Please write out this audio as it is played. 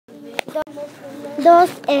Dos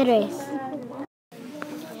héroes.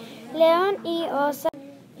 León y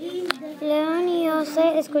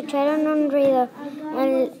osa escucharon un ruido.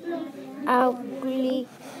 Al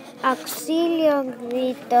auxilio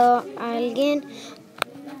gritó alguien.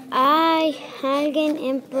 Hay alguien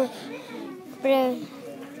en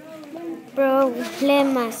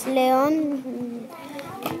problemas. León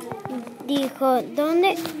dijo,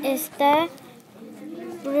 ¿dónde está?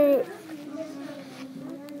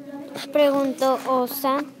 Preguntó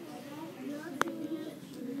osa.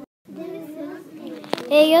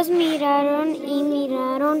 Ellos miraron y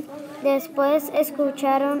miraron. Después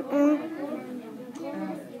escucharon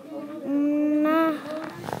una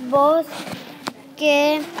voz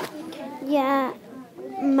que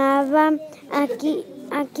llamaba. Aquí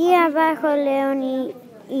abajo. León y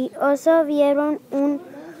oso vieron un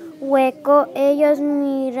hueco. Ellos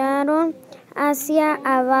miraron hacia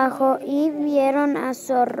abajo y vieron a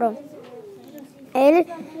Zorro. Él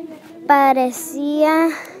parecía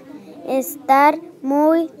estar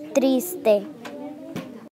muy triste.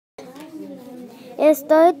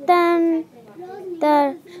 Estoy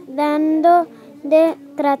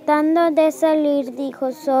tratando de salir,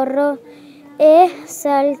 dijo Zorro. He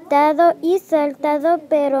saltado y saltado,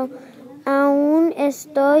 pero aún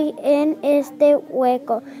estoy en este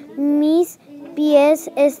hueco. Mis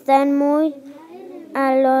pies están muy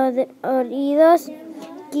doloridos.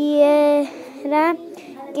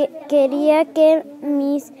 Quería que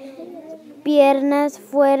mis piernas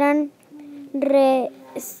fueran restauradas.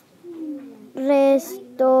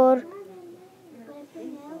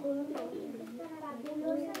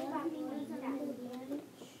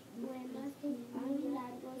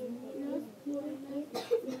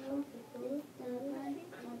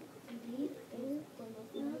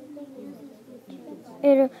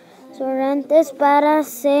 Restaurantes para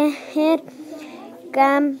ser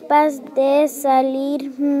capaz de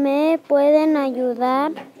salir. ¿Me pueden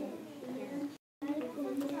ayudar?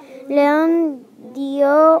 León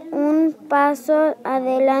dio un paso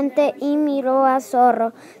adelante y miró a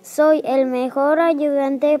Zorro. Soy el mejor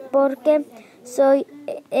ayudante porque soy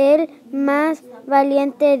el más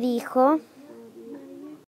valiente, dijo.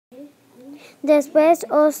 Después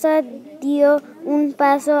Osa dio un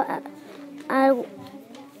paso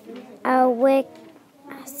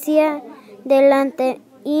hacia adelante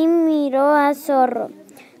y miró a Zorro.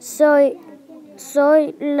 Soy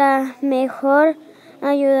la mejor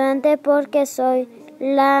ayudante porque soy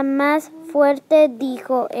la más fuerte,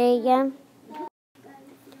 dijo ella.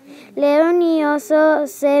 León y oso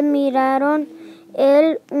se miraron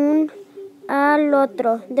el uno al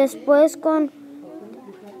otro. Después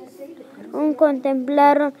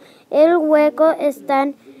contemplaron el hueco.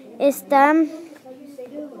 Está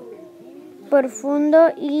profundo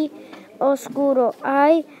y oscuro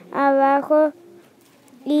ahí abajo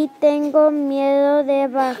y tengo miedo de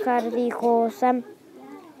bajar, dijo Osa.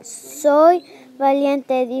 Soy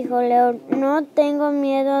valiente, dijo León. No tengo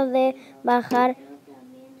miedo de bajar,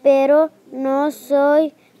 pero no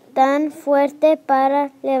soy tan fuerte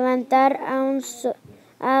para levantar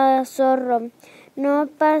a Zorro. No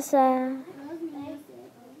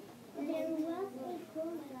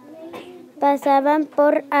pasaban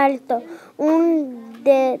por alto un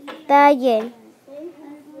detalle.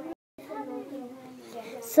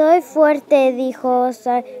 Soy fuerte, dijo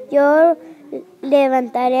Osa. Yo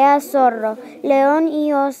levantaré a Zorro. León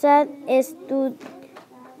y Osa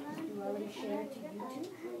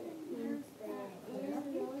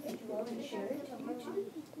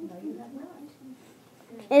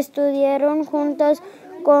estudiaron juntos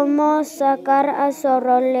cómo sacar a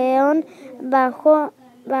Zorro. León bajó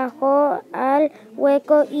al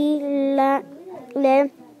hueco y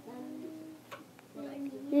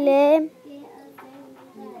le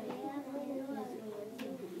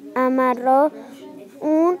amarró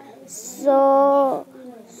un soga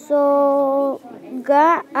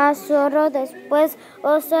a Zorro. Después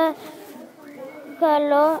Osa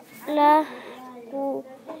jaló la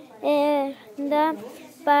cuerda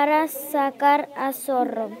para sacar a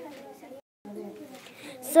Zorro.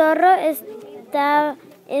 Zorro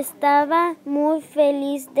estaba muy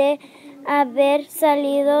feliz de haber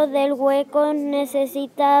salido del hueco.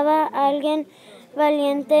 Necesitaba a alguien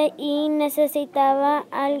valiente y necesitaba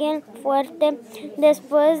a alguien fuerte.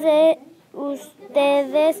 Después de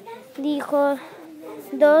ustedes, dijo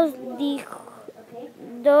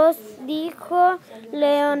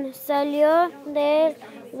León. Salió del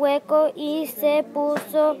hueco y se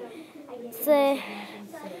puso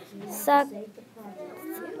sacar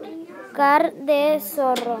de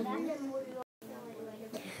Zorro.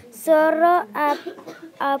 Zorro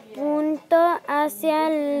apuntó hacia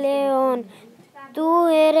el león. Tú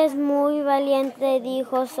eres muy valiente,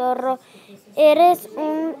 dijo Zorro. Eres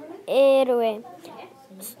un héroe.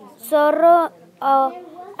 Zorro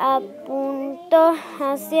apuntó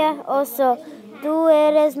hacia Oso. Tú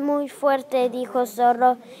eres muy fuerte, dijo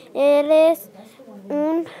Zorro. Eres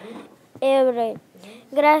un héroe.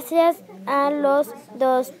 Gracias a los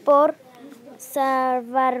dos por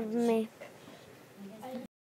salvarme.